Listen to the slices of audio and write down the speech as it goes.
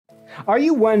Are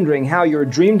you wondering how your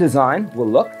dream design will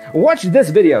look? Watch this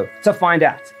video to find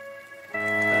out.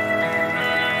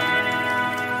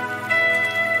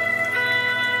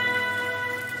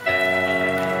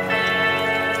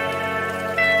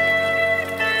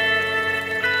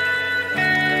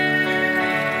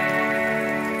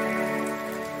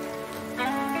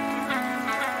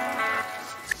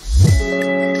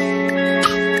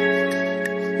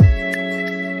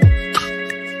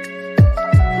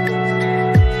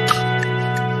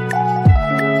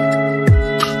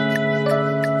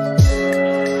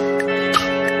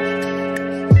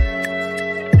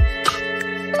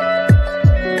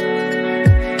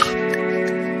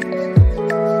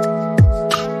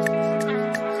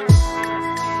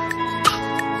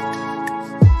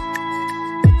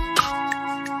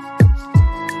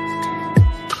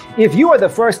 If you are the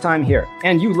first time here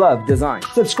and you love design,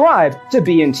 subscribe to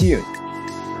be in tune.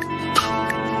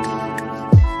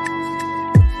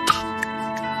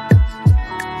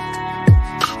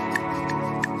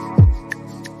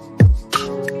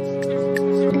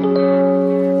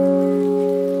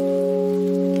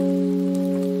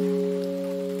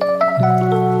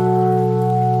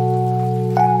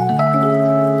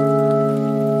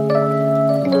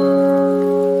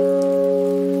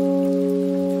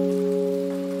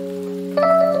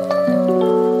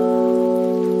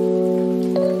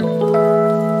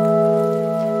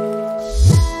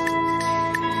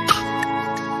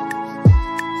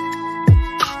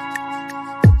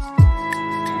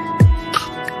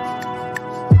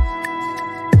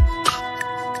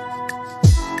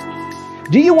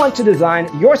 Do you want to design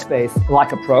your space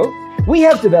like a pro? We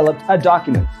have developed a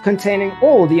document containing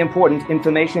all the important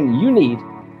information you need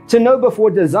to know before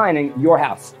designing your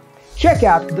house. Check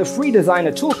out the free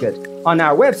designer toolkit on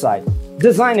our website,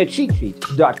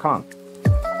 designercheatsheet.com.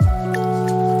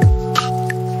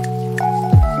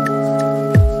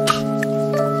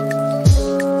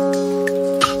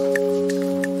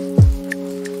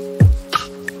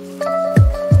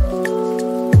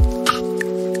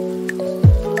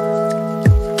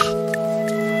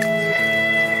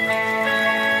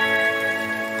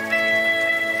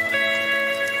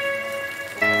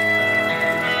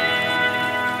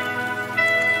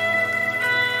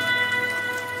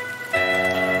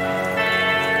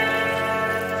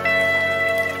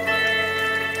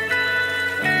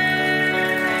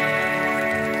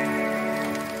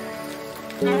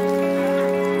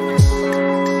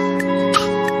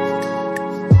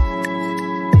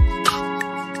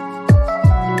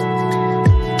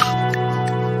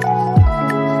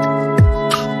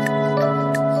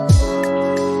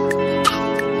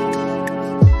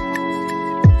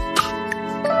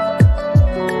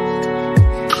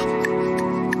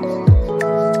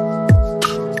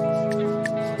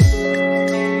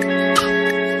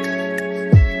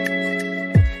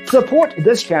 Support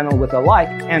this channel with a like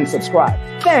and subscribe.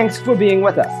 Thanks for being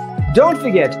with us. Don't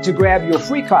forget to grab your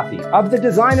free copy of the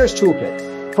Designer's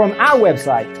Toolkit from our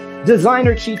website,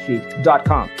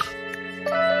 designercheatsheet.com.